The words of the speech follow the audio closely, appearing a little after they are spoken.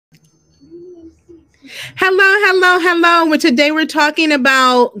Hello. Well, today we're talking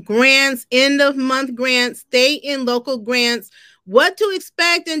about grants, end of month grants, state and local grants, what to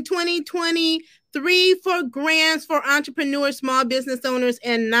expect in 2023 for grants for entrepreneurs, small business owners,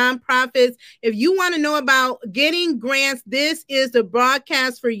 and nonprofits. If you want to know about getting grants, this is the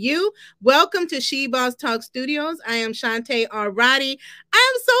broadcast for you. Welcome to She Boss Talk Studios. I am Shantae Arati.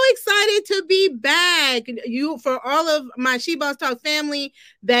 I'm so excited to be back. For all of my She Boss Talk family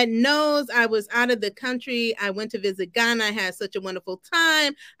that knows I was out of the country. I went to visit Ghana. I had such a wonderful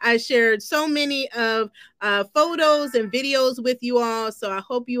time. I shared so many of photos and videos with you all. So I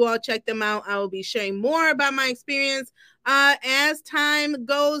hope you all check them out. I will be sharing more about my experience as time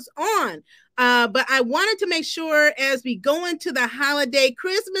goes on. But I wanted to make sure as we go into the holiday,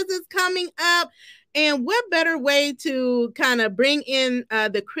 Christmas is coming up. And what better way to kind of bring in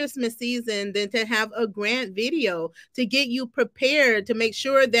the Christmas season than to have a grant video to get you prepared to make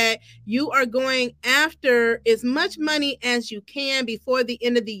sure that you are going after as much money as you can before the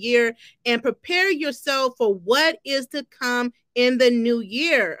end of the year and prepare yourself for what is to come in the new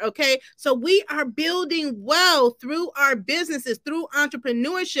year. Okay. So we are building wealth through our businesses, through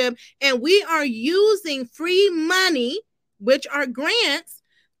entrepreneurship, and we are using free money, which are grants,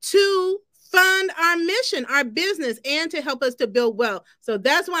 to fund our mission, our business, and to help us to build wealth. So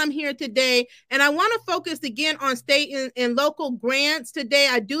that's why I'm here today. And I want to focus again on state and local grants today.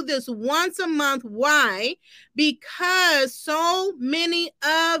 I do this once a month. Why? Because so many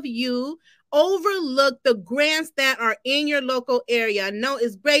of you overlook the grants that are in your local area. I know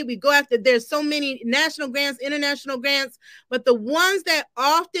it's great. We go after, there's so many national grants, international grants, but the ones that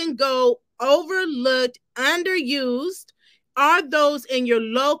often go overlooked, underused, are those in your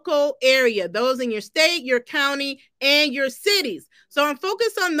local area, those in your state, your county, and your cities. So I'm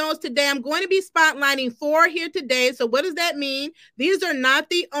focused on those today. I'm going to be spotlighting 4 here today. So what does that mean? These are not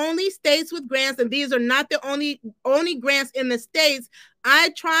the only states with grants, and these are not the only grants in the states.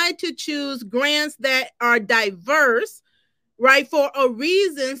 I try to choose grants that are diverse, right, for a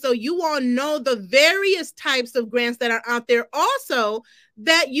reason, so you all know the various types of grants that are out there. Also,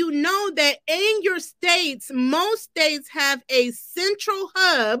 that you know that in your states, most states have a central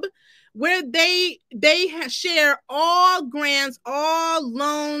hub where they share all grants, all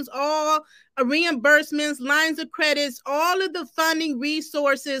loans, all reimbursements, lines of credits, all of the funding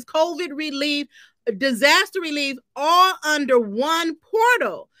resources, COVID relief, disaster relief, all under one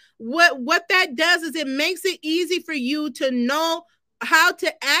portal. What that does is it makes it easy for you to know how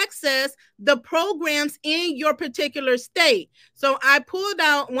to access the programs in your particular state. So I pulled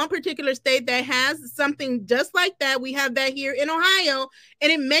out one particular state that has something just like that. We have that here in Ohio,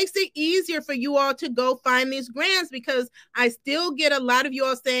 and it makes it easier for you all to go find these grants, because I still get a lot of you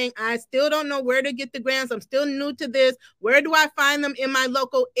all saying, I still don't know where to get the grants. I'm still new to this. Where do I find them in my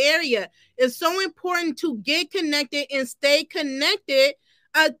local area? It's so important to get connected and stay connected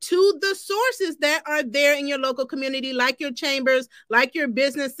to the sources that are there in your local community, like your chambers, like your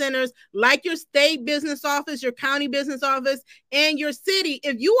business centers, like your state business office, your county business office, and your city.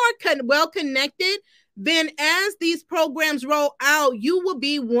 If you are well connected, then as these programs roll out, you will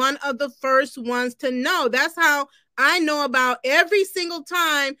be one of the first ones to know. That's how I know about every single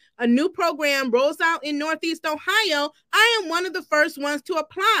time a new program rolls out in Northeast Ohio. I am one of the first ones to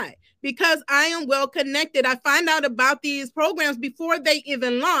apply, because I am well connected. I find out about these programs before they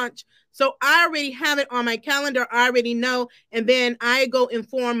even launch. So I already have it on my calendar. I already know. And then I go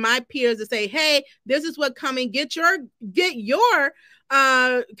inform my peers to say, hey, this is what's coming. Get your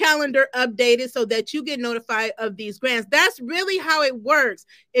calendar updated so that you get notified of these grants. That's really how it works.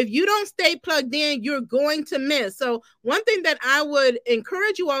 If you don't stay plugged in, you're going to miss. So one thing that I would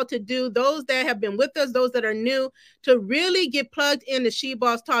encourage you all to do, those that have been with us, those that are new, to really get plugged into She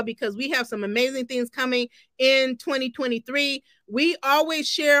Boss Talk, because we have some amazing things coming in 2023. We always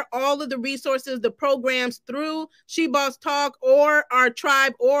share all of the resources, the programs through She Boss Talk or our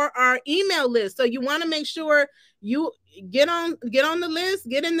tribe or our email list. So you want to make sure you get on the list,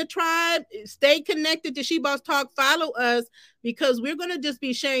 get in the tribe, stay connected to She Boss Talk, follow us, because we're going to just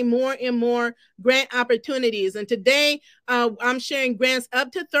be sharing more and more grant opportunities. And today I'm sharing grants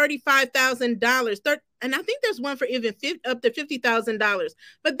up to $35,000. And I think there's one for even up to $50,000.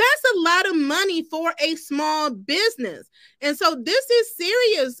 But that's a lot of money for a small business. And so this is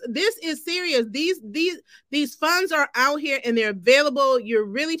serious. This is serious. These funds are out here and they're available. You're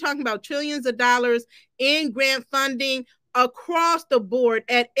really talking about trillions of dollars in grant funding across the board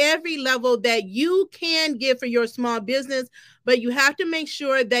at every level that you can give for your small business. But you have to make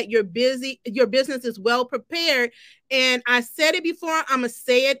sure that your business is well prepared. And I said it before, I'm going to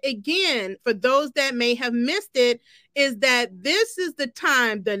say it again for those that may have missed it, is that this is the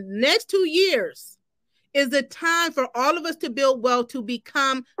time, the next 2 years is the time for all of us to build wealth to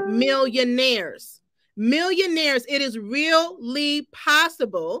become millionaires. Millionaires. It is really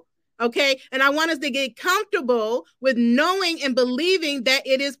possible. Okay. And I want us to get comfortable with knowing and believing that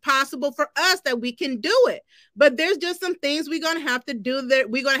it is possible for us, that we can do it. But there's just some things we're going to have to do, that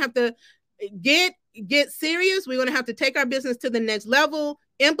we're going to have to get serious. We're going to have to take our business to the next level,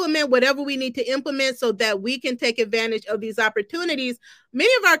 implement whatever we need to implement so that we can take advantage of these opportunities.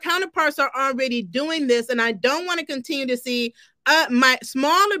 Many of our counterparts are already doing this, and I don't want to continue to see my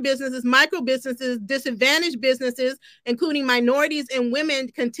smaller businesses, micro businesses, disadvantaged businesses, including minorities and women,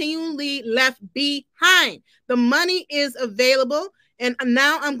 continually left behind. The money is available. And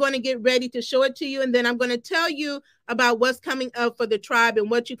now I'm going to get ready to show it to you. And then I'm going to tell you about what's coming up for the tribe and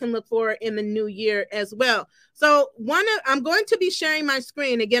what you can look for in the new year as well. So I'm going to be sharing my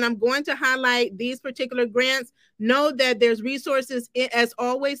screen. Again, I'm going to highlight these particular grants. Know that there's resources, as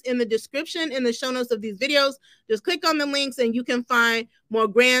always, in the description, in the show notes of these videos. Just click on the links and you can find more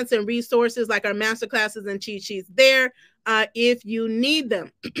grants and resources like our masterclasses and cheat sheets there if you need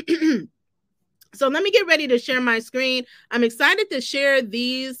them. So let me get ready to share my screen. I'm excited to share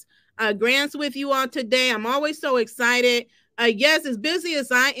these grants with you all today. I'm always so excited. Yes, as busy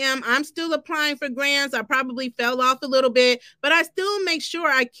as I am, I'm still applying for grants. I probably fell off a little bit, but I still make sure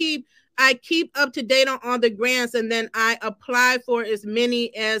I keep up to date on all the grants, and then I apply for as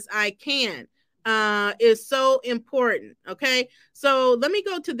many as I can. It's so important. Okay, so let me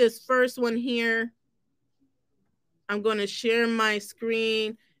go to this first one here. I'm going to share my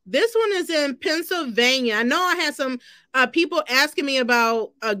screen. This one is in Pennsylvania. I know I had some people asking me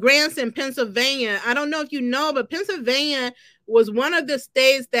about grants in Pennsylvania. I don't know if you know, but Pennsylvania was one of the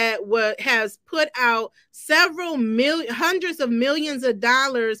states that has put out hundreds of millions of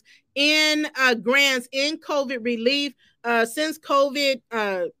dollars in grants in COVID relief since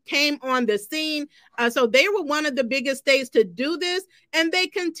COVID came on the scene. So they were one of the biggest states to do this, and they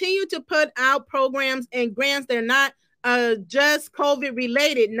continue to put out programs and grants. They're not just COVID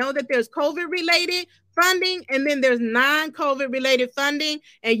related. Know that there's COVID related funding, and then there's non-COVID related funding,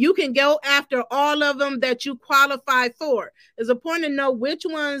 and you can go after all of them that you qualify for. It's important to know which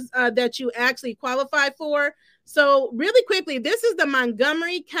ones that you actually qualify for. So really quickly, this is the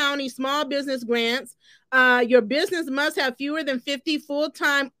Montgomery County Small Business Grants. Your business must have fewer than 50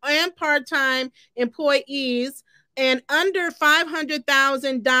 full-time and part-time employees and under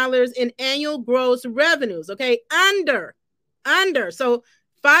 $500,000 in annual gross revenues. Okay, under. So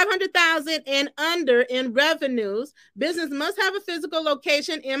 500,000 and under in revenues. Business must have a physical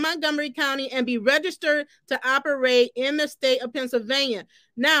location in Montgomery County and be registered to operate in the state of Pennsylvania.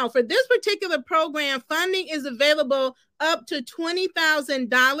 Now, for this particular program, funding is available up to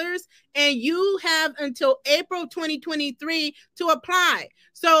 $20,000, and you have until April 2023 to apply.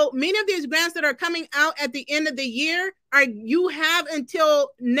 So many of these grants that are coming out at the end of the year you have until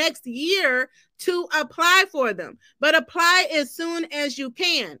next year to apply for them, but apply as soon as you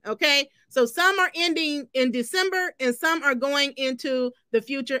can. Okay. So some are ending in December and some are going into the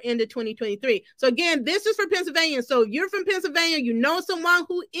future into 2023. So again, this is for Pennsylvania. So if you're from Pennsylvania, you know someone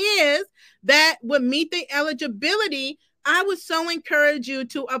who is, that would meet the eligibility, I would so encourage you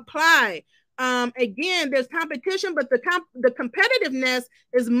to apply. Again, there's competition, but the competitiveness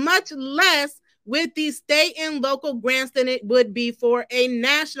is much less with these state and local grants than it would be for a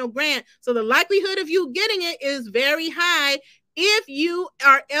national grant. So the likelihood of you getting it is very high if you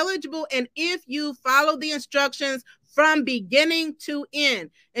are eligible and if you follow the instructions from beginning to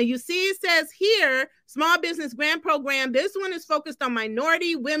end. And you see it says here, Small Business Grant Program. This one is focused on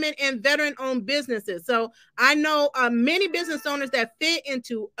minority, women, and veteran-owned businesses. So I know many business owners that fit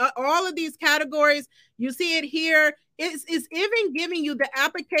into all of these categories. You see it here. It's even giving you the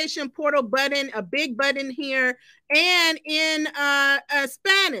application portal button, a big button here, and in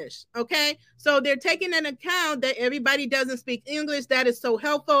Spanish, okay? So they're taking into account that everybody doesn't speak English. That is so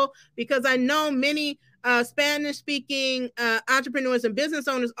helpful because I know many Spanish-speaking entrepreneurs and business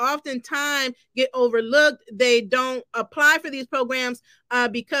owners oftentimes get overlooked. They don't apply for these programs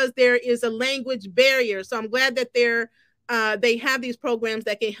because there is a language barrier. So I'm glad that they have these programs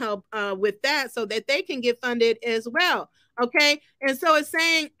that can help with that so that they can get funded as well. Okay. And so it's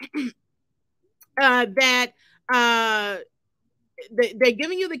saying that they're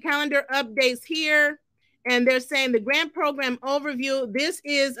giving you the calendar updates here, and they're saying the grant program overview. This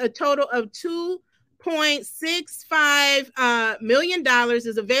is a total of $2.65 million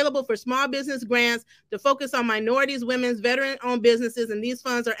is available for small business grants to focus on minorities, women's, veteran-owned businesses, and these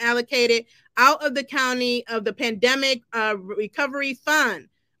funds are allocated out of the county of the Pandemic Recovery Fund.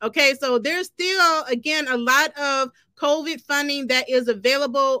 Okay, so there's still, again, a lot of COVID funding that is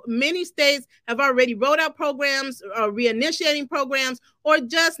available. Many states have already rolled out programs, or reinitiating programs, or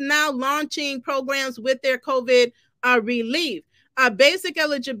just now launching programs with their COVID relief. Basic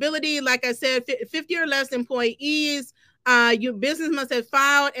eligibility, like I said, 50 or less employees. Your business must have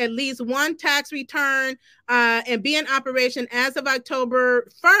filed at least one tax return and be in operation as of October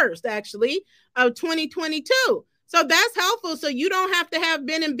 1st, actually, of 2022. So that's helpful. So you don't have to have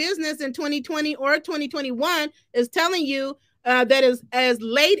been in business in 2020 or 2021. Is telling you that is as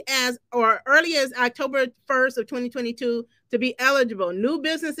late as or early as October 1st of 2022 to be eligible. New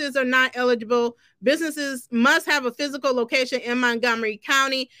businesses are not eligible. Businesses must have a physical location in Montgomery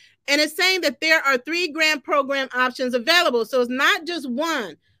County. And it's saying that there are 3 grant program options available. So it's not just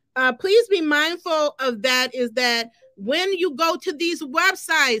one. Please be mindful of that, is that when you go to these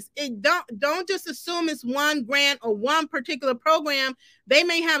websites, don't just assume it's one grant or one particular program. They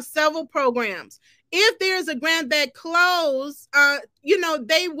may have several programs. If there's a grant that closed,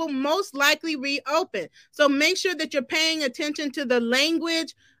 they will most likely reopen. So make sure that you're paying attention to the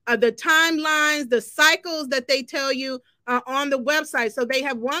language, the timelines, the cycles that they tell you on the website. So they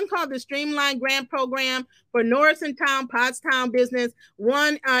have one called the Streamline Grant Program for Norristown, Pottstown business,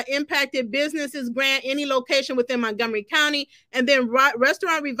 one impacted businesses grant, any location within Montgomery County, and then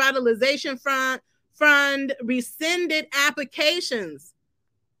Restaurant Revitalization Fund rescinded applications.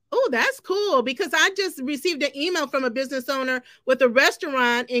 Oh, that's cool, because I just received an email from a business owner with a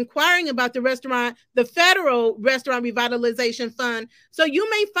restaurant inquiring about the federal Restaurant Revitalization Fund. So you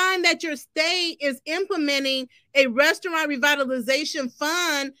may find that your state is implementing a Restaurant Revitalization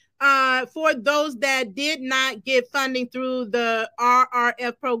Fund for those that did not get funding through the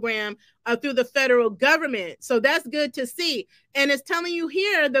RRF program through the federal government. So that's good to see. And it's telling you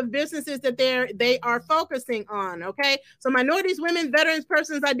here the businesses that they are focusing on. Okay, so minorities, women, veterans,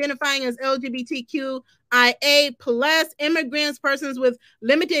 persons identifying as LGBTQIA plus, immigrants, persons with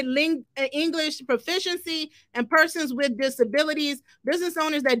limited English proficiency, and persons with disabilities. Business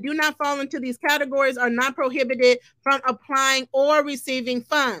owners that do not fall into these categories are not prohibited from applying or receiving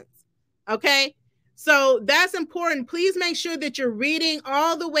funds. Okay, so that's important. Please make sure that you're reading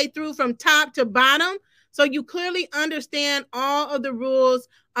all the way through from top to bottom, so you clearly understand all of the rules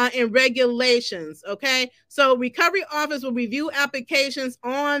and regulations. Okay, so Recovery Office will review applications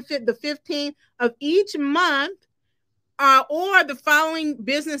on the 15th of each month or the following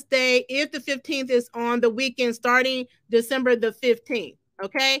business day if the 15th is on the weekend starting December the 15th.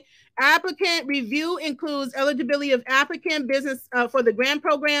 Okay, applicant review includes eligibility of applicant, business for the grant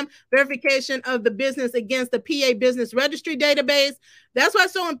program, verification of the business against the PA Business Registry database. That's why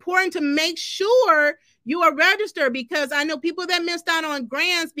it's so important to make sure you are registered, because I know people that missed out on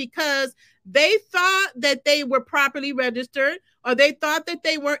grants because they thought that they were properly registered, or they thought that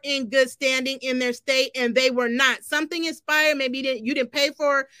they were in good standing in their state, and they were not. Something expired. Maybe you didn't pay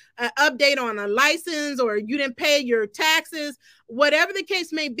for an update on a license, or you didn't pay your taxes. Whatever the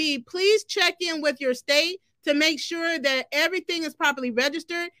case may be, please check in with your state to make sure that everything is properly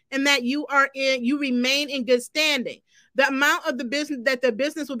registered and that you remain in good standing. The amount of the business that the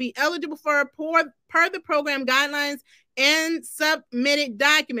business will be eligible for per the program guidelines and submitted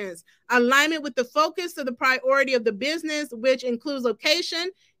documents, alignment with the focus of the priority of the business, which includes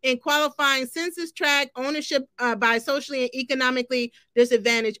location in qualifying census tract, ownership by socially and economically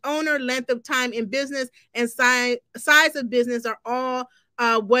disadvantaged owner, length of time in business, and size of business are all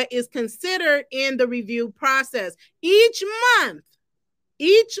what is considered in the review process. Each month,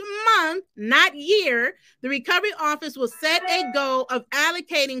 not year, the Recovery Office will set a goal of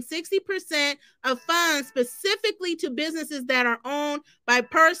allocating 60% of funds specifically to businesses that are owned by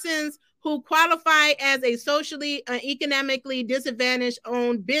persons who qualify as a socially and economically disadvantaged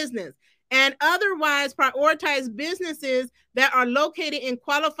owned business, and otherwise prioritize businesses that are located in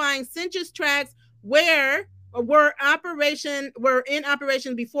qualifying census tracts were in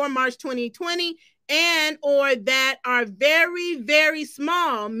operation before March 2020, and or that are very, very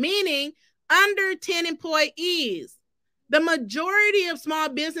small, meaning under 10 employees. The majority of small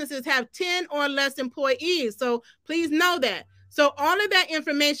businesses have 10 or less employees. So please know that. So all of that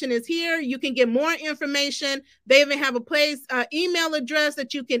information is here. You can get more information. They even have a email address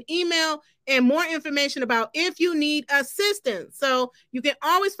that you can email, and more information about if you need assistance. So you can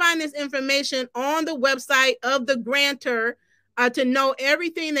always find this information on the website of the grantor to know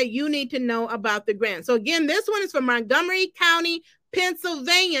everything that you need to know about the grant. So again, this one is for Montgomery County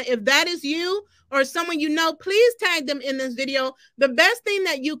Pennsylvania. If that is you or someone you know, please tag them in this video. The best thing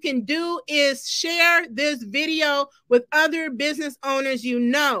that you can do is share this video with other business owners you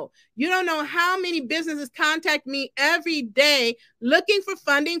know. You don't know how many businesses contact me every day looking for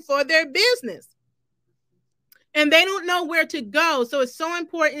funding for their business, and they don't know where to go. So it's so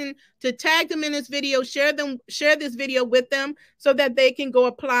important to tag them in this video, share this video with them so that they can go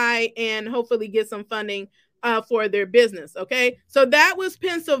apply and hopefully get some funding for their business. Okay, so that was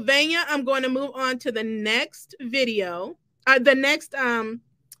Pennsylvania. I'm going to move on to the next video, the next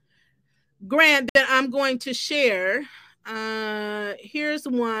grant that I'm going to share. Here's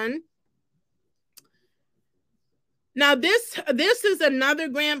one. Now this is another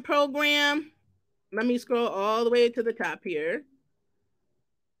grant program. Let me scroll all the way to the top here.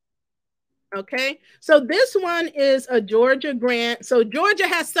 Okay, so this one is a Georgia grant. So Georgia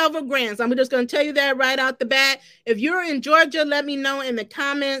has several grants. I'm just going to tell you that right out the bat. If you're in Georgia, let me know in the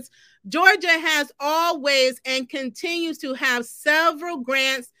comments. Georgia has always and continues to have several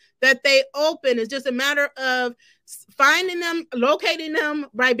grants that they open. It's just a matter of finding them, locating them,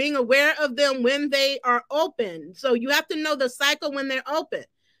 by being aware of them when they are open. So you have to know the cycle when they're open,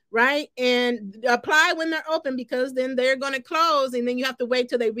 right? And apply when they're open, because then they're going to close and then you have to wait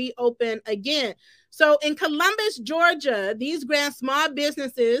till they reopen again. So in Columbus, Georgia, these grant small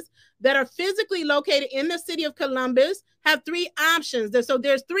businesses that are physically located in the city of Columbus have 3 options. So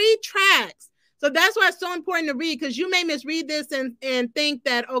there's 3 tracks. So that's why it's so important to read, because you may misread this and think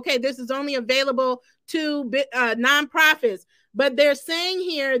that, okay, this is only available to nonprofits. But they're saying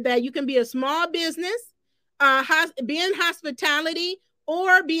here that you can be a small business, be in hospitality,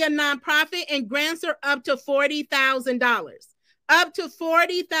 or be a nonprofit, and grants are up to $40,000. Up to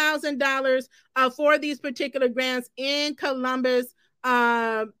 $40,000 for these particular grants in Columbus,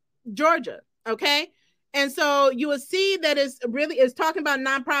 Georgia. Okay. And so you will see that it's talking about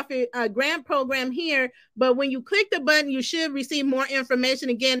nonprofit grant program here. But when you click the button, you should receive more information.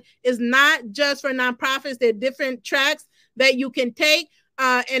 Again, it's not just for nonprofits. There are different tracks that you can take.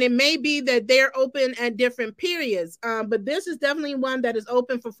 And it may be that they're open at different periods. But this is definitely one that is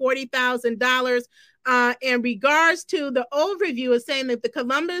open for $40,000. In regards to the overview, is saying that the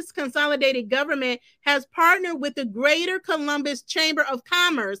Columbus Consolidated Government has partnered with the Greater Columbus Chamber of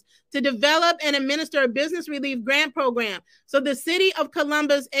Commerce to develop and administer a business relief grant program. So the City of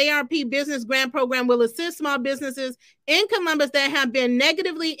Columbus ARP Business Grant Program will assist small businesses in Columbus that have been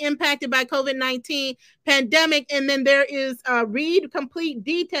negatively impacted by COVID-19 pandemic. And then there is read complete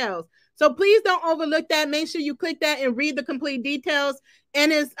details. So please don't overlook that. Make sure you click that and read the complete details.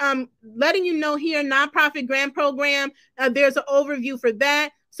 And it's letting you know here, nonprofit grant program, there's an overview for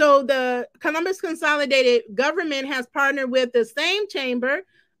that. So the Columbus Consolidated Government has partnered with the same chamber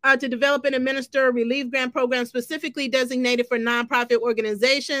to develop and administer a relief grant program specifically designated for nonprofit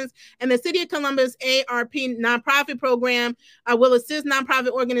organizations. And the City of Columbus ARP nonprofit program will assist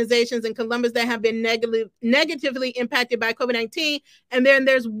nonprofit organizations in Columbus that have been negatively impacted by COVID-19. And then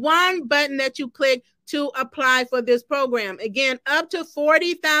there's one button that you click to apply for this program. Again, up to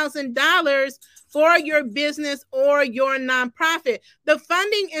 $40,000 for your business or your nonprofit. The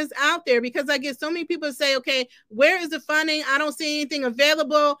funding is out there, because I get so many people say, okay, where is the funding? I don't see anything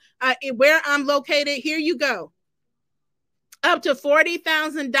available where I'm located. Here you go. Up to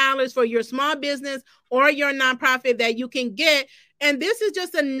 $40,000 for your small business or your nonprofit that you can get. And this is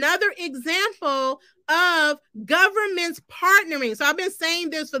just another example of governments partnering. So I've been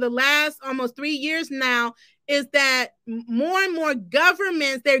saying this for the last almost 3 years now, is that more and more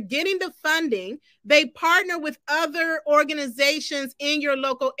governments, they're getting the funding. They partner with other organizations in your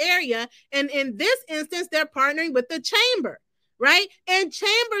local area. And in this instance, they're partnering with the chamber, right? And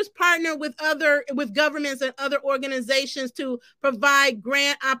chambers partner with governments and other organizations to provide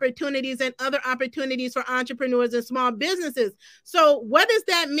grant opportunities and other opportunities for entrepreneurs and small businesses. So what does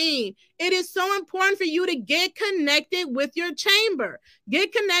that mean? It is so important for you to get connected with your chamber.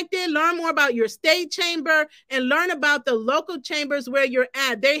 Get connected, learn more about your state chamber, and learn about the local chambers where you're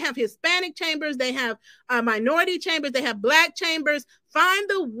at. They have Hispanic chambers, they have minority chambers, they have Black chambers. Find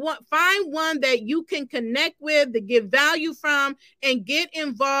one that you can connect with, to get value from, and get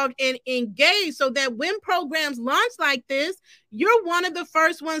involved and engage, so that when programs launch like this, you're one of the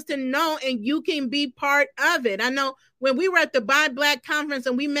first ones to know and you can be part of it. I know when we were at the Buy Black conference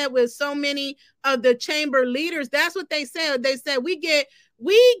and we met with so many of the chamber leaders, that's what they said. They said, we get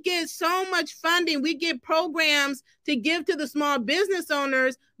so much funding, we get programs to give to the small business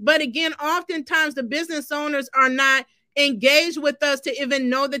owners, but again, oftentimes the business owners are not engage with us to even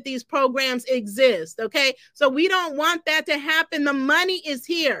know that these programs exist. Okay, so we don't want that to happen. The money is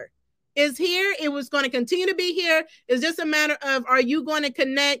here. is here. It was going to continue to be here. It's just a matter of, are you going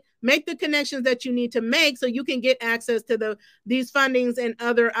to make the connections that you need to make so you can get access to these fundings and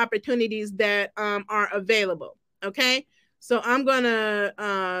other opportunities that are available. Okay. So I'm going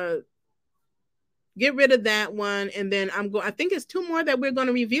to get rid of that one. And then I think it's two more that we're going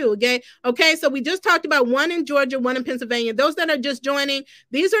to review. Okay. Okay. So we just talked about one in Georgia, one in Pennsylvania. Those that are just joining,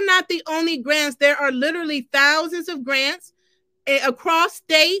 these are not the only grants. There are literally thousands of grants across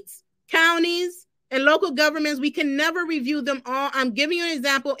states, counties, and local governments. We can never review them all. I'm giving you an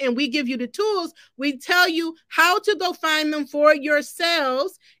example, and we give you the tools. We tell you how to go find them for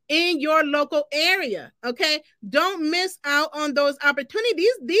yourselves in your local area. Okay. Don't miss out on those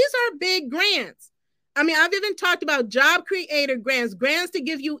opportunities. These are big grants. I mean, I've even talked about job creator grants to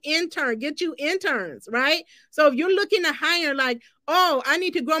get you interns, right? So if you're looking to hire, like, oh, I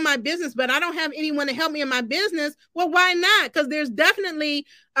need to grow my business, but I don't have anyone to help me in my business. Well, why not? Because there's definitely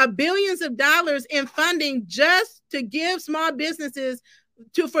billions of dollars in funding just to give small businesses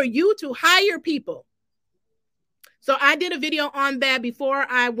for you to hire people. So I did a video on that before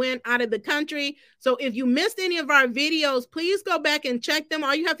I went out of the country. So if you missed any of our videos, please go back and check them.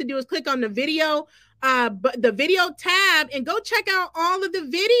 All you have to do is click on the video tab and go check out all of the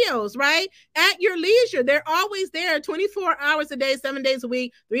videos, right? At your leisure. They're always there 24 hours a day, 7 days a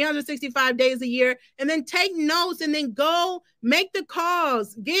week, 365 days a year. And then take notes and then go make the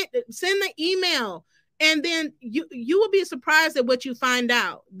calls, send the email. And then you will be surprised at what you find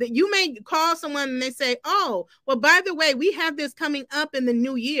out. That you may call someone and they say, oh, well, by the way, we have this coming up in the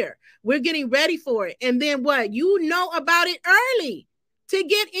new year. We're getting ready for it. And then what? You know about it early to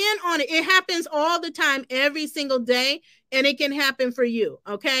get in on it. It happens all the time, every single day, and it can happen for you.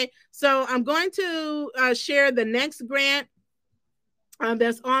 Okay. So I'm going to share the next grant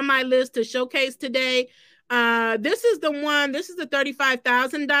that's on my list to showcase today. This is the one. This is the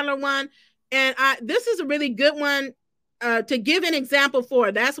 $35,000 one. And this is a really good one to give an example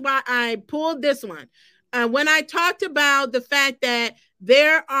for. That's why I pulled this one. When I talked about the fact that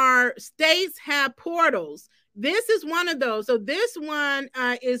there are states have portals, this is one of those. So this one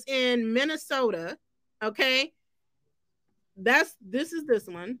is in Minnesota. Okay. This is this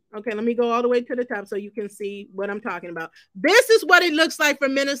one. Okay, let me go all the way to the top so you can see what I'm talking about. This is what it looks like for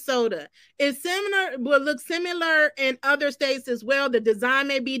Minnesota. It's similar, will look similar in other states as well. The design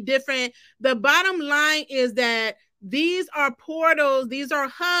may be different. The bottom line is that these are portals, these are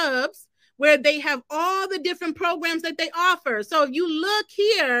hubs where they have all the different programs that they offer. So if you look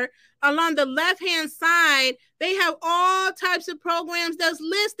here along the left-hand side, they have all types of programs that's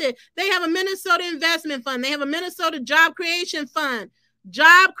listed. They have a Minnesota Investment Fund. They have a Minnesota Job Creation Fund.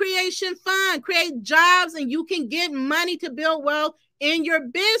 Job Creation Fund, create jobs and you can get money to build wealth in your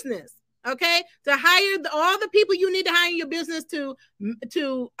business. Okay, to hire all the people you need to hire in your business to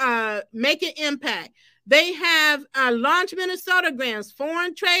make an impact. They have Launch Minnesota grants,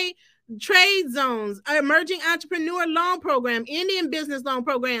 foreign trade zones, emerging entrepreneur loan program, Indian business loan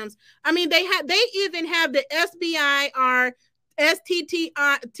programs. I mean, they even have the SBI or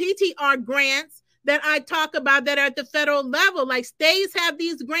TTR grants that I talk about that are at the federal level. Like states have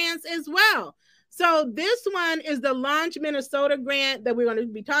these grants as well. So this one is the Launch Minnesota grant that we're going to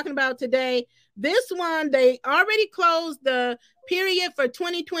be talking about today. This one, they already closed the period for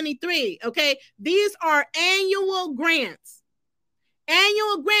 2023. Okay, these are annual grants.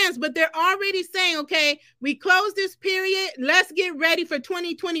 But they're already saying, okay, we close this period. Let's get ready for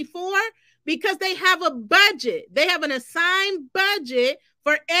 2024 because they have a budget. They have an assigned budget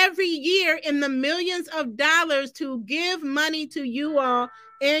for every year in the millions of dollars to give money to you all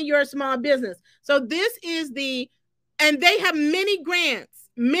in your small business. So this is and they have many grants,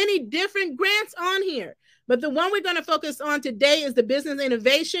 many different grants on here. But the one we're going to focus on today is the Business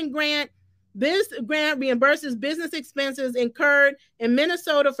Innovation Grant. This grant reimburses business expenses incurred in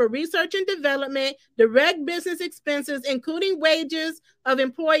Minnesota for research and development, direct business expenses, including wages of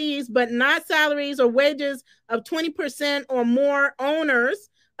employees, but not salaries or wages of 20% or more owners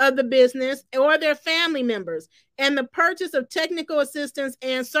of the business or their family members, and the purchase of technical assistance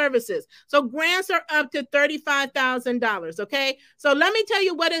and services. So grants are up to $35,000. Okay. So let me tell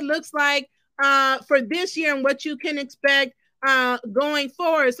you what it looks like for this year and what you can expect going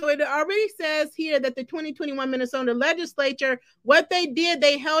forward. So it already says here that the 2021 Minnesota legislature, what they did,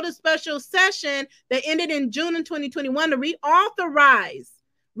 they held a special session that ended in June of 2021 to reauthorize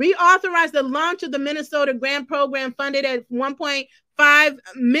the launch of the Minnesota grant program funded at $1.5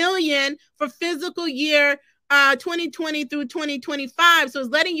 million for fiscal year 2020 through 2025. So it's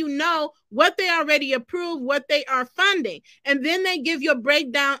letting you know what they already approved, what they are funding. And then they give you a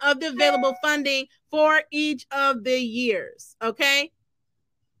breakdown of the available funding for each of the years. Okay.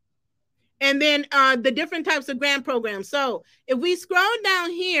 And then the different types of grant programs. So if we scroll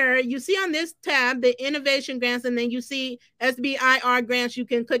down here, you see on this tab, the innovation grants, and then you see SBIR grants. You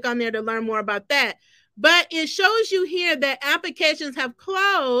can click on there to learn more about that. But it shows you here that applications have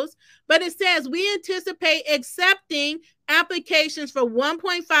closed, but it says we anticipate accepting applications for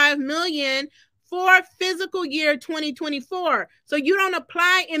 1.5 million for fiscal year 2024. So you don't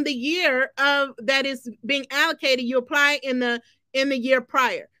apply in the year of that is being allocated, you apply in the year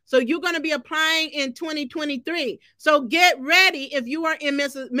prior. So you're going to be applying in 2023. So get ready if you are in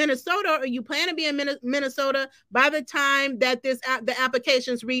Minnesota or you plan to be in Minnesota by the time that the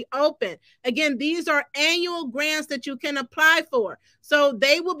applications reopen. Again, these are annual grants that you can apply for. So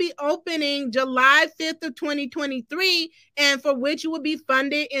they will be opening July 5th of 2023 and for which you will be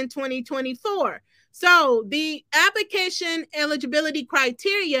funded in 2024. So the application eligibility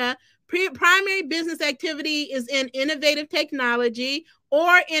criteria, primary business activity is in innovative technology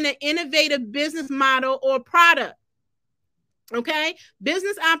or in an innovative business model or product. Okay,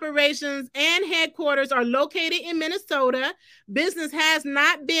 business operations and headquarters are located in Minnesota. Business has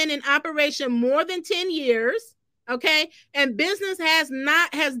not been in operation more than 10 years. Okay, and business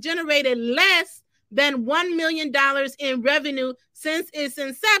has generated less than $1 million in revenue since its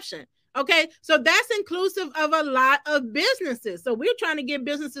inception. Okay, so that's inclusive of a lot of businesses. So we're trying to get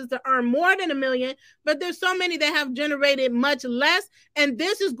businesses to earn more than $1 million, but there's so many that have generated much less. And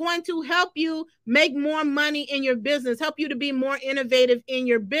this is going to help you make more money in your business, help you to be more innovative in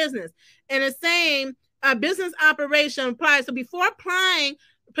your business. And the same business operation applies. So before applying,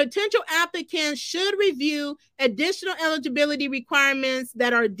 potential applicants should review additional eligibility requirements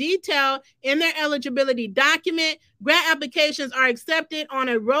that are detailed in their eligibility document. Grant applications are accepted on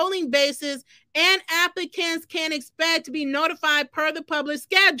a rolling basis, and applicants can expect to be notified per the published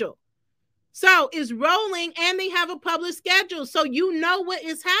schedule. So it's rolling and they have a published schedule. So you know what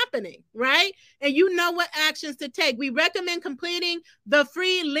is happening, right? And you know what actions to take. We recommend completing the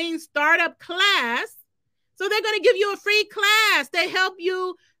free Lean Startup class. So they're going to give you a free class to help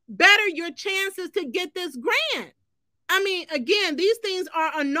you better your chances to get this grant. I mean, again, these things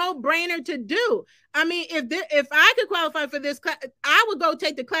are a no-brainer to do. I mean, if I could qualify for this class, I would go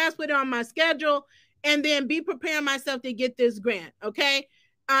take the class, put it on my schedule, and then be preparing myself to get this grant, okay?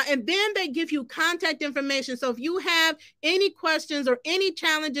 And then they give you contact information. So if you have any questions or any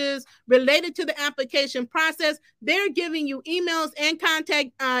challenges related to the application process, they're giving you emails and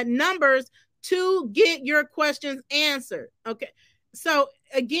contact numbers to get your questions answered. Okay. So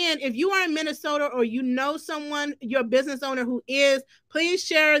again, if you are in Minnesota or you know someone, your business owner who is, please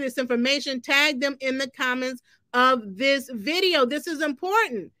share this information, tag them in the comments of this video. This is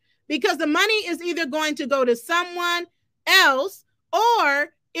important because the money is either going to go to someone else, or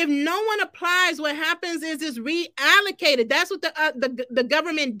if no one applies, what happens is it's reallocated. That's what the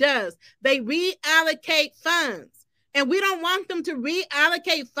government does. They reallocate funds. And we don't want them to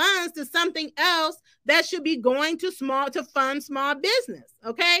reallocate funds to something else that should be going to fund small business.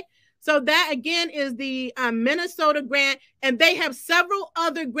 Okay. So that again is the Minnesota grant, and they have several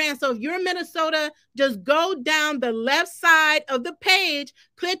other grants. So if you're in Minnesota, just go down the left side of the page,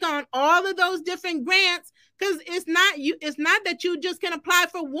 click on all of those different grants, because it's not that you just can apply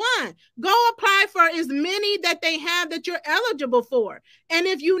for one. Go apply for as many that they have that you're eligible for. And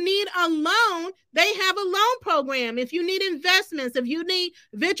if you need a loan, they have a loan program. If you need investments, if you need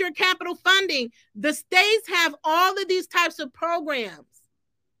venture capital funding, the states have all of these types of programs.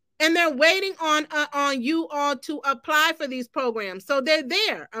 And they're waiting on you all to apply for these programs. So they're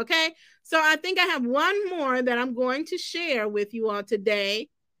there, okay? So I think I have one more that I'm going to share with you all today.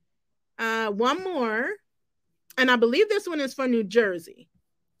 One more. And I believe this one is for New Jersey.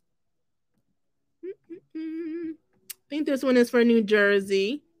 I think this one is for New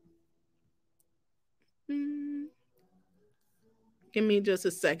Jersey. Give me just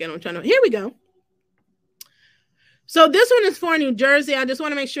a second. Here we go. So this one is for New Jersey. I just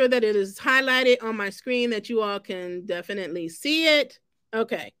want to make sure that it is highlighted on my screen that you all can definitely see it.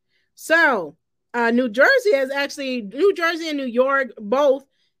 Okay. So New Jersey and New York both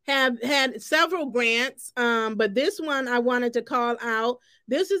have had several grants, but this one I wanted to call out.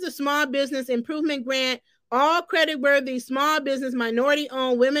 This is a small business improvement grant. All creditworthy small business,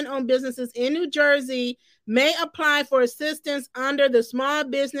 minority-owned, women-owned businesses in New Jersey may apply for assistance under the Small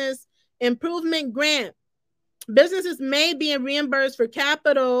Business Improvement Grant. Businesses may be reimbursed for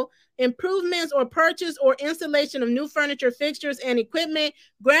capital improvements or purchase or installation of new furniture, fixtures, and equipment.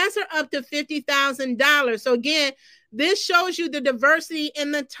 Grants are up to $50,000. So again, this shows you the diversity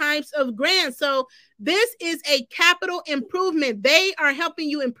in the types of grants. So this is a capital improvement. They are helping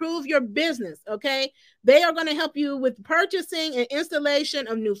you improve your business, okay? They are going to help you with purchasing and installation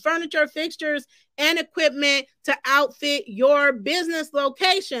of new furniture, fixtures, and equipment to outfit your business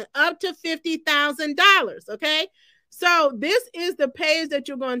location up to $50,000, okay? So this is the page that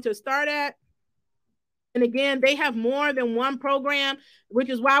you're going to start at. And again, they have more than one program, which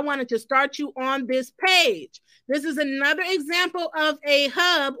is why I wanted to start you on this page. This is another example of a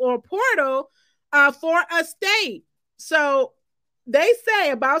hub or portal for a state. So they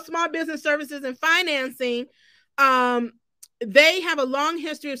say about small business services and financing, they have a long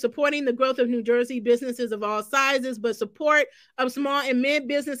history of supporting the growth of New Jersey businesses of all sizes, but support of small and mid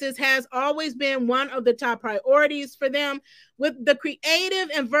businesses has always been one of the top priorities for them. With the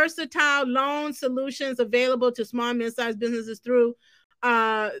creative and versatile loan solutions available to small and mid-sized businesses through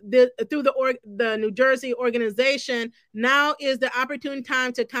the New Jersey organization, now is the opportune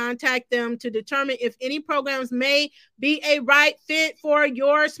time to contact them to determine if any programs may be a right fit for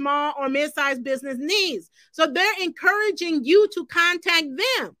your small or mid-sized business needs. So they're encouraging you to contact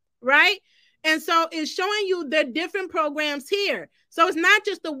them, right? And so it's showing you the different programs here. So it's not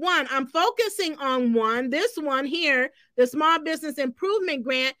just the one. I'm focusing on one, this one here, the Small Business Improvement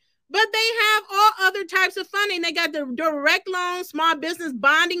Grant, but they have all other types of funding. They got the direct loan, small business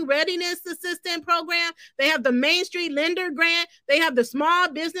bonding readiness assistant program. They have the Main Street Lender Grant. They have the Small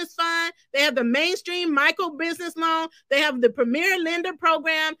Business Fund. They have the Mainstream Micro Business Loan. They have the Premier Lender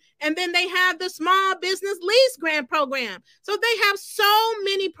Program. And then they have the Small Business Lease Grant Program. So they have so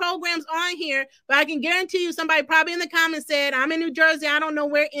many programs on here, but I can guarantee you somebody probably in the comments said, I'm in New Jersey. I don't know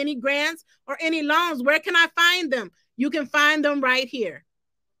where any grants or any loans. Where can I find them? You can find them right here.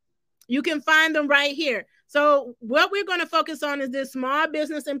 You can find them right here. So what we're going to focus on is this Small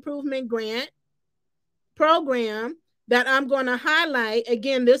Business Improvement Grant program that I'm going to highlight.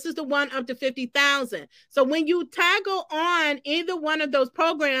 Again, this is the one up to $50,000. So when you toggle on either one of those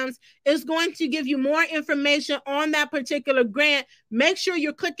programs, it's going to give you more information on that particular grant. Make sure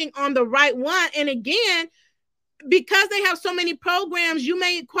you're clicking on the right one. And again, because they have so many programs, you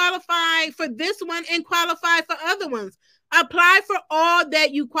may qualify for this one and qualify for other ones. Apply for all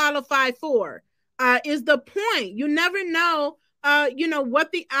that you qualify for is the point. You never know,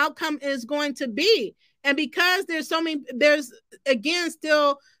 what the outcome is going to be. And because there's so many, there's again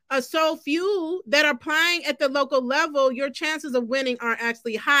still so few that are applying at the local level, your chances of winning are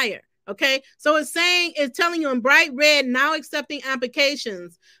actually higher. Okay, so it's telling you in bright red, now accepting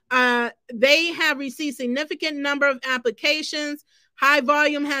applications. They have received significant number of applications. High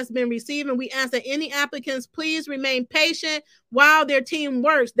volume has been received, and we ask that any applicants please remain patient while their team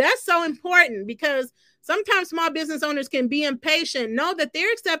works. That's so important because sometimes small business owners can be impatient. Know that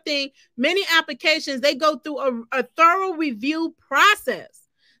they're accepting many applications. They go through a thorough review process.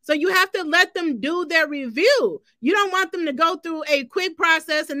 So you have to let them do their review. You don't want them to go through a quick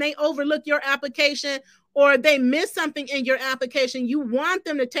process and they overlook your application or they miss something in your application. You want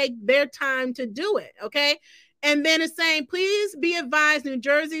them to take their time to do it, okay? And then it's saying, please be advised, New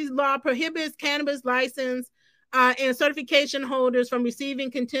Jersey's law prohibits cannabis license and certification holders from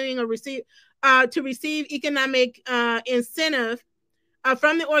continuing to receive economic incentive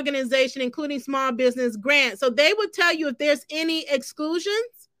from the organization, including small business grants. So they would tell you if there's any exclusions,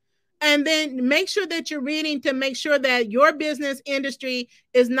 and then make sure that you're reading to make sure that your business industry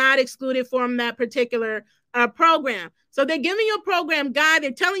is not excluded from that particular program. So they're giving you a program guide.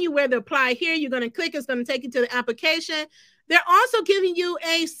 They're telling you where to apply here. You're going to click. It's going to take you to the application. They're also giving you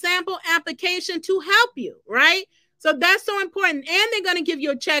a sample application to help you, right? So that's so important. And they're going to give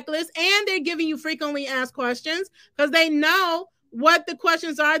you a checklist, and they're giving you frequently asked questions because they know what the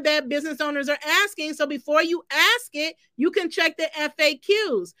questions are that business owners are asking. So before you ask it, you can check the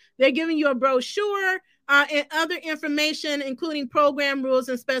FAQs. They're giving you a brochure and other information, including program rules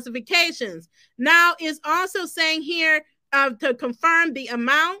and specifications. Now, it's also saying here to confirm the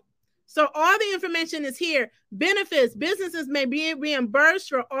amount. So all the information is here. Benefits, businesses may be reimbursed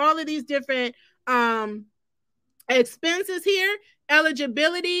for all of these different expenses here.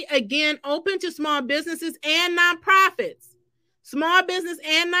 Eligibility, again, open to small businesses and nonprofits. Small business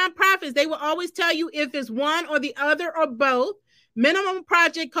and nonprofits, they will always tell you if it's one or the other or both. Minimum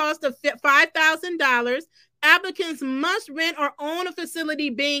project cost of $5,000. Applicants must rent or own a facility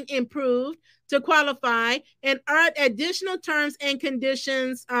being improved to qualify, and additional terms and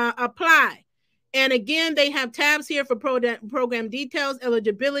conditions apply. And again, they have tabs here for program details,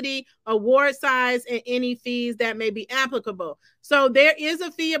 eligibility, award size, and any fees that may be applicable. So there is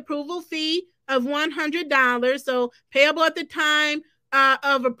a approval fee of $100, so payable at the time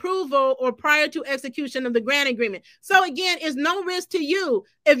of approval or prior to execution of the grant agreement. So again, it's no risk to you.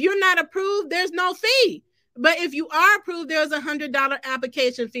 If you're not approved, there's no fee. But if you are approved, there's $100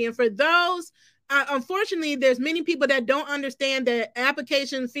 application fee. And for those, unfortunately, there's many people that don't understand that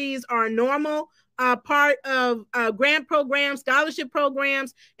application fees are normal part of grant programs, scholarship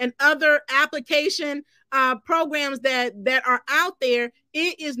programs, and other application programs that are out there.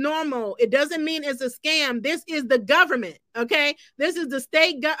 It is normal. It doesn't mean it's a scam. This is the government, okay? This is the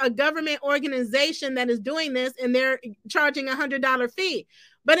state government organization that is doing this, and they're charging $100 fee.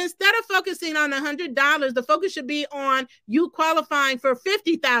 But instead of focusing on $100, the focus should be on you qualifying for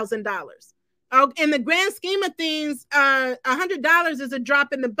 $50,000. In the grand scheme of things, $100 is a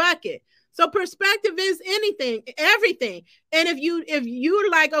drop in the bucket. So perspective is everything. And if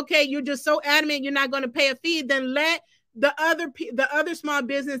you're like, okay, you're just so adamant you're not going to pay a fee, then let the other small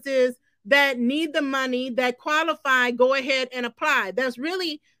businesses that need the money, that qualify, go ahead and apply. That's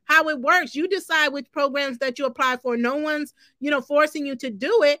really how it works. You decide which programs that you apply for. No one's, forcing you to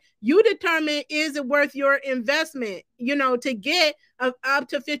do it. You determine, is it worth your investment, to get up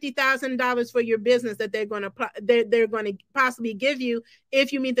to $50,000 for your business that they're going to possibly give you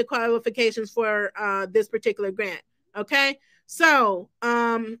if you meet the qualifications for this particular grant. Okay. So,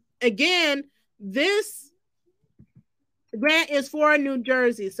 again, this grant is for New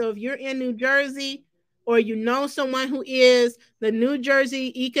Jersey. So if you're in New Jersey, or someone who is, the New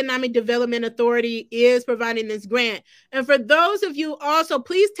Jersey Economic Development Authority is providing this grant. And for those of you also,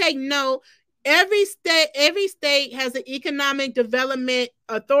 please take note, every state has an Economic Development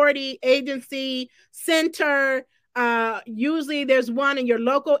Authority, agency, center. Usually there's one in your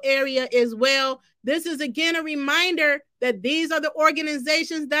local area as well. This is, again, a reminder that these are the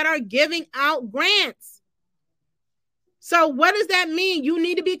organizations that are giving out grants. So what does that mean? You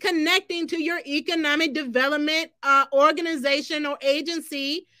need to be connecting to your economic development organization or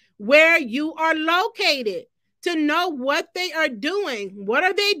agency where you are located to know what they are doing. What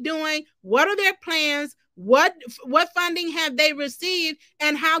are they doing? What are their plans? What funding have they received?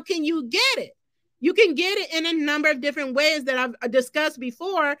 And how can you get it? You can get it in a number of different ways that I've discussed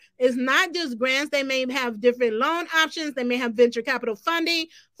before. It's not just grants. They may have different loan options. They may have venture capital funding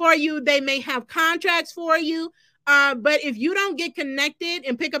for you. They may have contracts for you. But if you don't get connected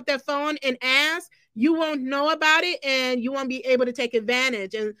and pick up that phone and ask, you won't know about it and you won't be able to take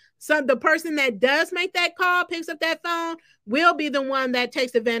advantage. And so the person that does make that call, picks up that phone, will be the one that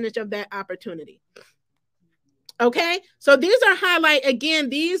takes advantage of that opportunity. Okay, so these are again,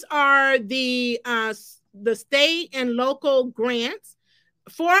 these are the state and local grants.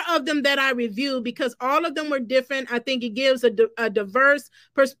 4 of them that I reviewed, because all of them were different. I think it gives a diverse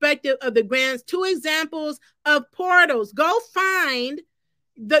perspective of the grants. 2 examples of portals. Go find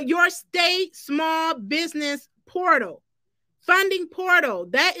your state small business portal. Funding portal.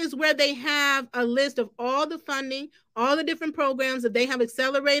 That is where they have a list of all the funding, all the different programs. If they have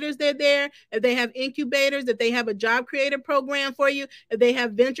accelerators, they're there. If they have incubators, if they have a job creator program for you, if they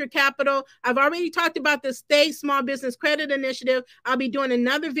have venture capital. I've already talked about the state small business credit initiative. I'll be doing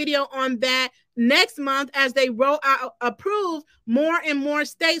another video on that next month as they approve more and more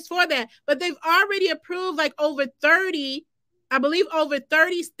states for that. But they've already approved like over 30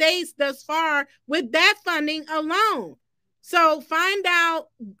 states thus far with that funding alone. So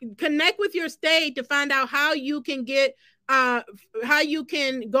connect with your state to find out how you can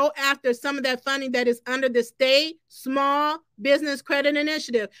go after some of that funding that is under the state small business credit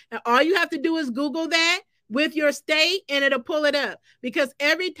initiative. And all you have to do is Google that with your state and it'll pull it up, because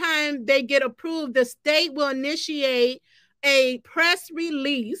every time they get approved, the state will initiate a press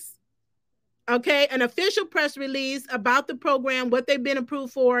release. Okay, an official press release about the program, what they've been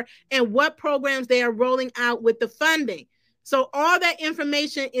approved for, and what programs they are rolling out with the funding. So all that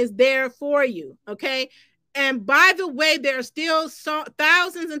information is there for you, okay? And by the way, there are still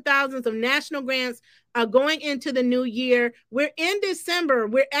thousands and thousands of national grants going into the new year. We're in December.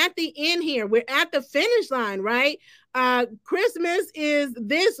 We're at the end here. We're at the finish line, right? Christmas is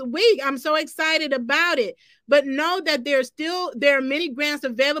this week. I'm so excited about it. But know that there are many grants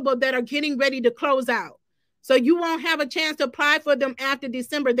available that are getting ready to close out. So you won't have a chance to apply for them after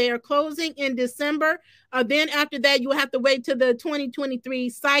December. They are closing in December. Then after that, you'll have to wait till the 2023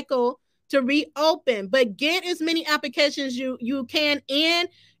 cycle to reopen. But get as many applications you can in.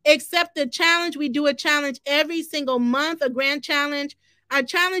 Accept the challenge. We do a challenge every single month, a grant challenge. I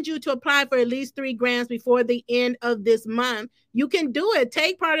challenge you to apply for at least 3 grants before the end of this month. You can do it.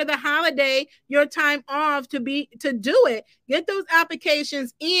 Take part of the holiday, your time off to do it. Get those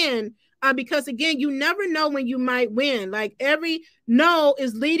applications in. Because again, you never know when you might win. Like every no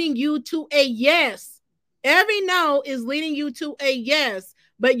is leading you to a yes. Every no is leading you to a yes,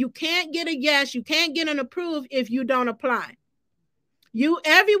 but you can't get a yes, you can't get an approved if you don't apply.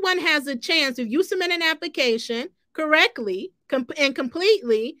 Everyone has a chance. If you submit an application correctly and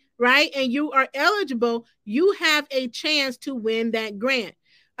completely, right, and you are eligible, you have a chance to win that grant.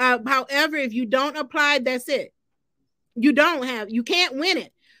 However, if you don't apply, that's it. You can't win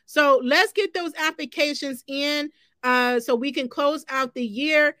it. So let's get those applications in so we can close out the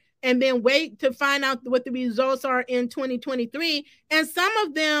year and then wait to find out what the results are in 2023. And some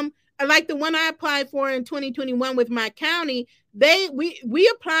of them, like the one I applied for in 2021 with my county,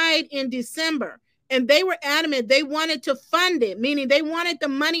 we applied in December, and they were adamant they wanted to fund it, meaning they wanted the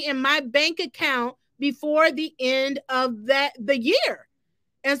money in my bank account before the end of the year.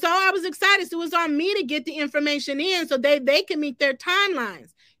 And so I was excited. So it was on me to get the information in so they can meet their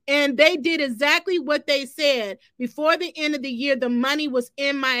timelines. And they did exactly what they said. Before the end of the year, the money was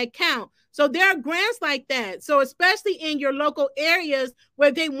in my account. So there are grants like that. So especially in your local areas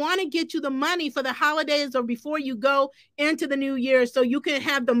where they want to get you the money for the holidays or before you go into the new year, so you can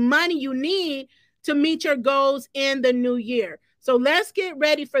have the money you need to meet your goals in the new year. So let's get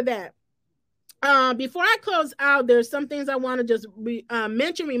ready for that. Before I close out, there's some things I want to just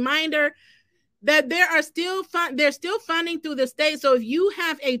mention. Reminder that there's still funding through the state. So if you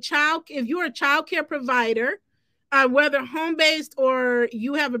have if you're a child care provider, whether home-based or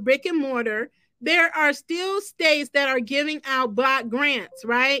you have a brick and mortar, there are still states that are giving out block grants,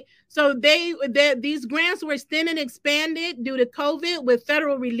 right? So these grants were extended and expanded due to COVID with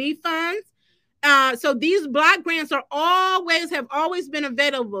federal relief funds. So these block grants have always been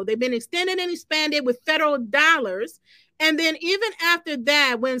available. They've been extended and expanded with federal dollars. And then even after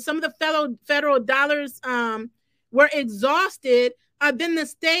that, when some of the federal dollars were exhausted, then the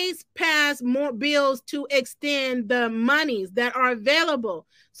states passed more bills to extend the monies that are available.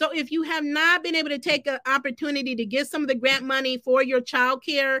 So if you have not been able to take an opportunity to get some of the grant money for your child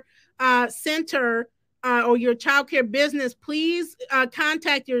care center or your child care business, please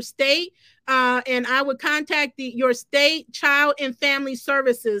contact your state. And I would contact your state child and family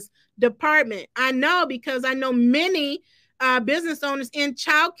services department. I know because I know many business owners in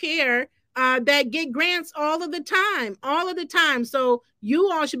child care that get grants all of the time. So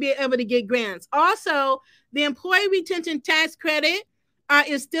you all should be able to get grants. Also, the employee retention tax credit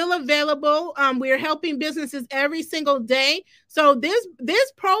is still available. We're helping businesses every single day. So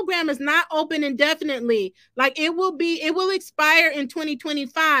this program is not open indefinitely. Like it will expire in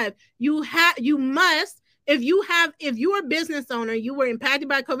 2025. You must, if you're a business owner, you were impacted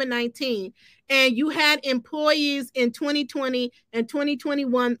by COVID-19 and you had employees in 2020 and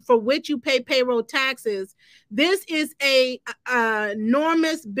 2021 for which you pay payroll taxes, this is a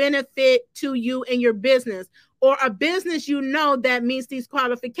enormous benefit to you and your business, or a business that meets these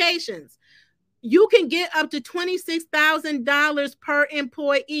qualifications. You can get up to $26,000 per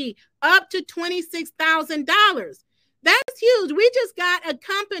employee, up to $26,000. That's huge. We just got a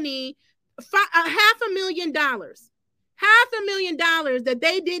company $500,000, $500,000 that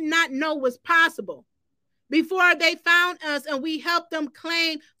they did not know was possible before they found us, and we helped them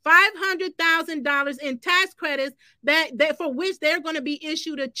claim $500,000 in tax credits that for which they're going to be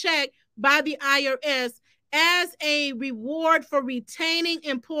issued a check by the IRS as a reward for retaining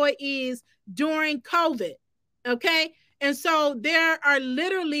employees during COVID. Okay. And so there are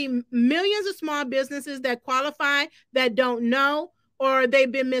literally millions of small businesses that qualify that don't know, or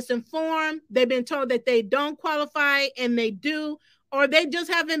they've been misinformed. They've been told that they don't qualify and they do, or they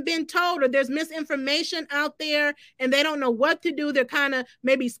just haven't been told, or there's misinformation out there and they don't know what to do. They're kind of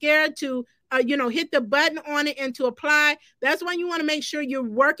maybe scared to hit the button on it and to apply. That's why you want to make sure you're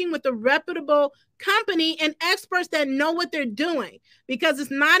working with a reputable company and experts that know what they're doing, because it's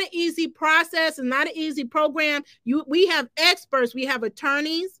not an easy process. It's not an easy program. We have experts. We have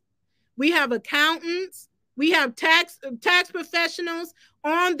attorneys. We have accountants. We have tax professionals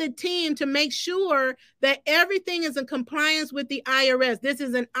on the team to make sure that everything is in compliance with the IRS. This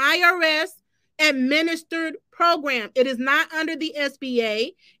is an IRS administered program. It is not under the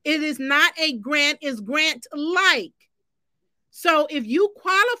SBA. It is not a grant. It's grant-like. So if you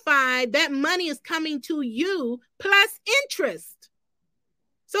qualify, that money is coming to you plus interest.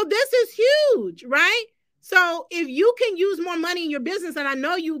 So this is huge, right? So if you can use more money in your business, and I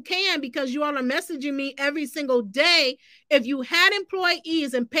know you can because you all are messaging me every single day, if you had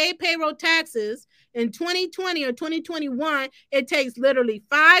employees and paid payroll taxes in 2020 or 2021, it takes literally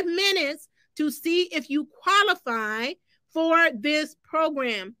 5 minutes to see if you qualify for this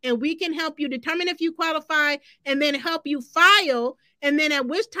program. And we can help you determine if you qualify and then help you file And then at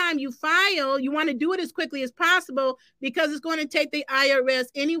which time you file, you want to do it as quickly as possible because it's going to take the IRS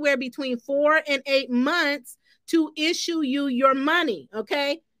anywhere between 4 and 8 months to issue you your money,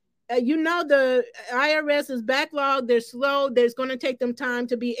 okay? You know the IRS is backlogged, they're slow, there's going to take them time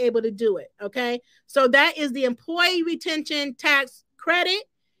to be able to do it, okay? So that is the Employee Retention Tax Credit.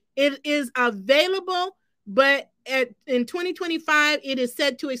 It is available, but in 2025, it is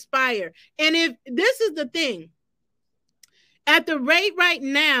set to expire. And if this is the thing, at the rate right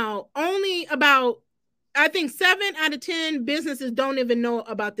now, only about, I think 7 out of 10 businesses don't even know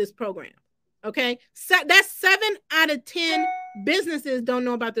about this program. Okay, so that's 7 out of 10 businesses don't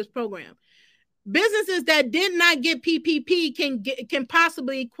know about this program. Businesses that did not get PPP can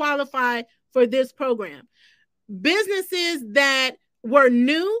possibly qualify for this program. Businesses that were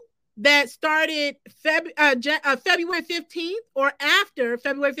new, that started February 15th or after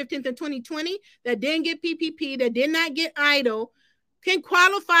February 15th of 2020, that didn't get PPP, that did not get EIDL, can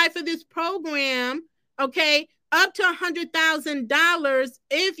qualify for this program, okay, up to $100,000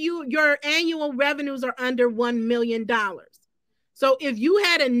 if your annual revenues are under $1 million. So if you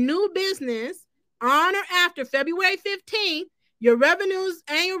had a new business on or after February 15th, your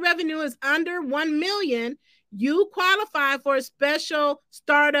annual revenue is under $1 million, you qualify for a special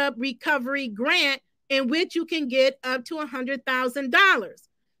startup recovery grant in which you can get up to $100,000.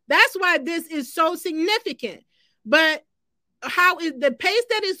 That's why this is so significant. But how is the pace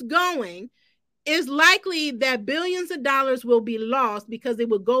that it's going, is likely that billions of dollars will be lost because it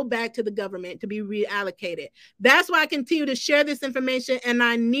will go back to the government to be reallocated. That's why I continue to share this information, and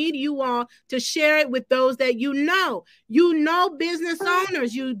I need you all to share it with those that you know. You know business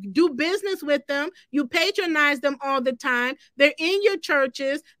owners. You do business with them. You patronize them all the time. They're in your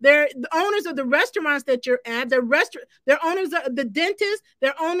churches. They're the owners of the restaurants that you're at. They're owners of the dentists.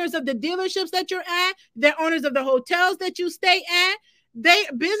 They're owners of the dealerships that you're at. They're owners of the hotels that you stay at.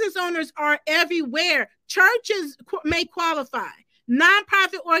 Business owners are everywhere. Churches may qualify.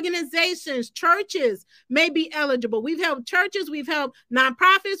 Nonprofit organizations, churches may be eligible. We've helped churches, we've helped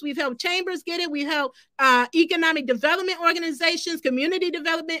nonprofits, we've helped chambers get it, we've helped economic development organizations, community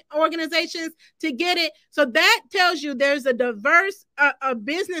development organizations to get it. So that tells you there's a diverse of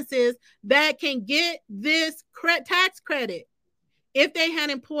businesses that can get this tax credit if they had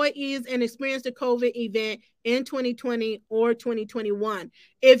employees and experienced a COVID event in 2020 or 2021.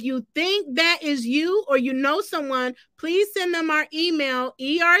 If you think that is you or you know someone, please send them our email,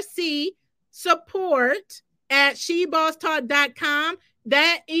 ercsupport@shebosstalk.com.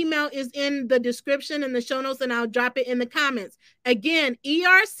 That email is in the description and the show notes, and I'll drop it in the comments. Again,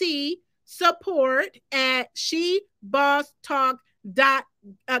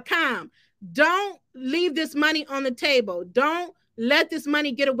 ercsupport@shebosstalk.com. Don't leave this money on the table. Don't let this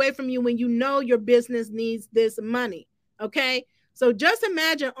money get away from you when you know your business needs this money, okay? So just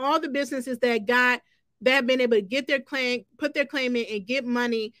imagine all the businesses that have been able to get their claim, put their claim in and get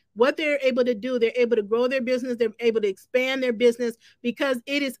money, what they're able to do. They're able to grow their business. They're able to expand their business because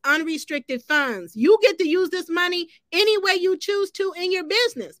it is unrestricted funds. You get to use this money any way you choose to in your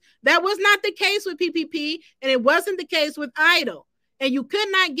business. That was not the case with PPP, and it wasn't the case with EIDL. And you could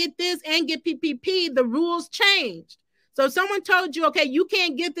not get this and get PPP. The rules changed. So someone told you, okay, you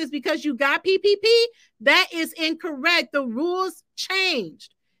can't get this because you got PPP. That is incorrect. The rules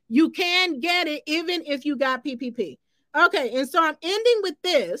changed. You can get it even if you got PPP. Okay, and so I'm ending with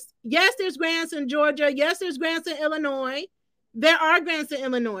this. Yes, there's grants in Georgia. Yes, there's grants in Illinois. There are grants in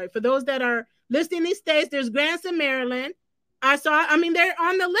Illinois. For those that are listing these states, there's grants in Maryland. They're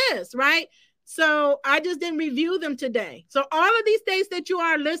on the list, right? So I just didn't review them today. So all of these states that you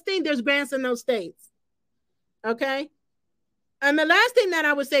are listing, there's grants in those states. Okay. And the last thing that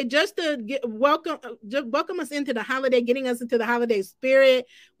I would say, just to welcome us into the holiday, getting us into the holiday spirit.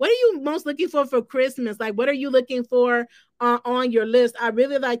 What are you most looking for Christmas? Like, what are you looking for on your list? I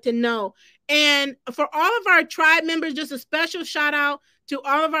really like to know. And for all of our tribe members, just a special shout out to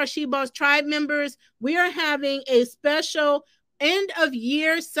all of our SheBoss tribe members. We are having a special end of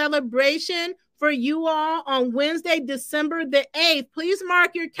year celebration for you all on Wednesday, December the 8th. Please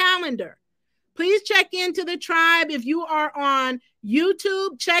mark your calendar. Please check into the tribe. If you are on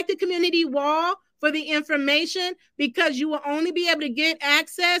YouTube, check the community wall for the information because you will only be able to get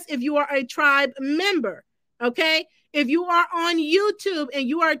access if you are a tribe member, okay? If you are on YouTube and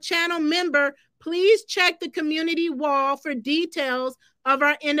you are a channel member, please check the community wall for details of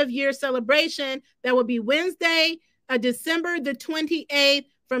our end of year celebration. That will be Wednesday, December the 28th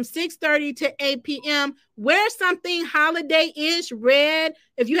from 6:30 to 8 p.m. Wear something holiday-ish, red.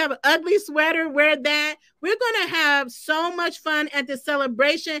 If you have an ugly sweater, wear that. We're going to have so much fun at the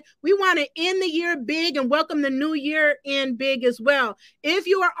celebration. We want to end the year big and welcome the new year in big as well. If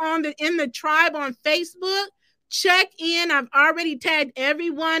you are in the tribe on Facebook, check in. I've already tagged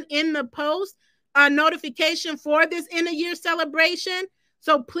everyone in the post notification for this end of year celebration.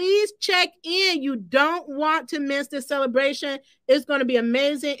 So please check in. You don't want to miss this celebration. It's going to be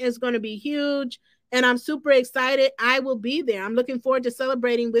amazing. It's going to be huge. And I'm super excited. I will be there. I'm looking forward to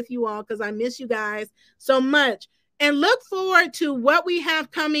celebrating with you all because I miss you guys so much. And look forward to what we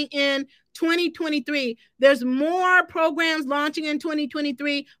have coming in 2023. There's more programs launching in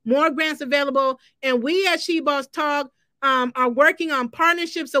 2023, more grants available. And we at SheBoss Talk are working on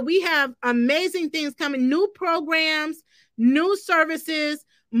partnerships. So we have amazing things coming, new programs, new services,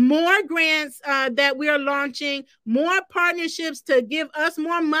 more grants that we are launching, more partnerships to give us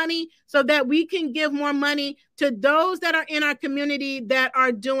more money so that we can give more money to those that are in our community that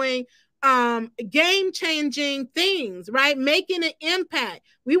are doing game-changing things, right? Making an impact.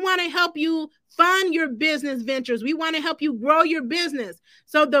 We want to help you fund your business ventures. We want to help you grow your business.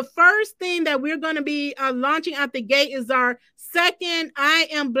 So the first thing that we're going to be launching out the gate is our second I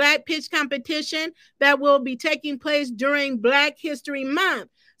Am Black pitch competition that will be taking place during Black History Month.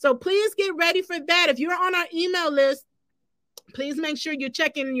 So please get ready for that. If you're on our email list, please make sure you're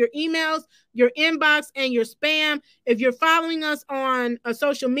checking your emails, your inbox, and your spam. If you're following us on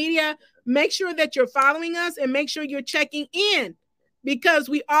social media, make sure that you're following us and make sure you're checking in, because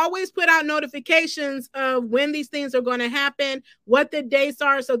we always put out notifications of when these things are going to happen, what the dates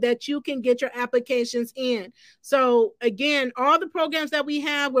are, so that you can get your applications in. So again, all the programs that we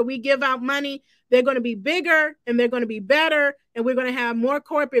have where we give out money, they're going to be bigger and they're going to be better, and we're going to have more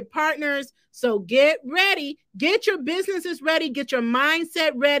corporate partners. So get ready, get your businesses ready, get your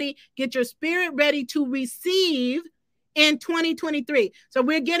mindset ready, get your spirit ready to receive in 2023. So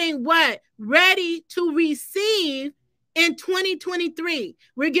we're getting what? Ready to receive in 2023.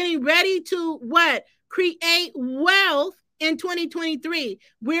 We're getting ready to what? Create wealth in 2023.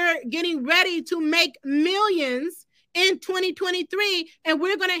 We're getting ready to make millions in 2023, and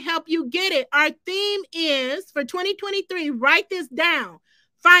we're going to help you get it. Our theme is for 2023, write this down: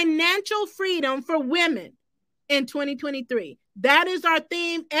 financial freedom for women in 2023. That is our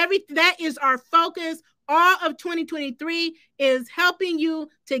theme. That is our focus. All of 2023 is helping you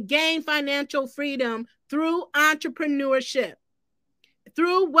to gain financial freedom through entrepreneurship,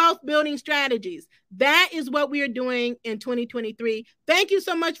 through wealth building strategies. That is what we are doing in 2023. Thank you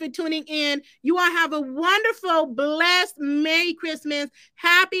so much for tuning in. You all have a wonderful, blessed, Merry Christmas,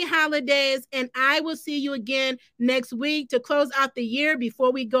 Happy Holidays, and I will see you again next week to close out the year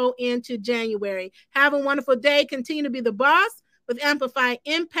before we go into January. Have a wonderful day. Continue to be the boss with Amplify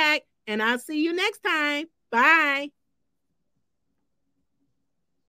Impact, and I'll see you next time. Bye.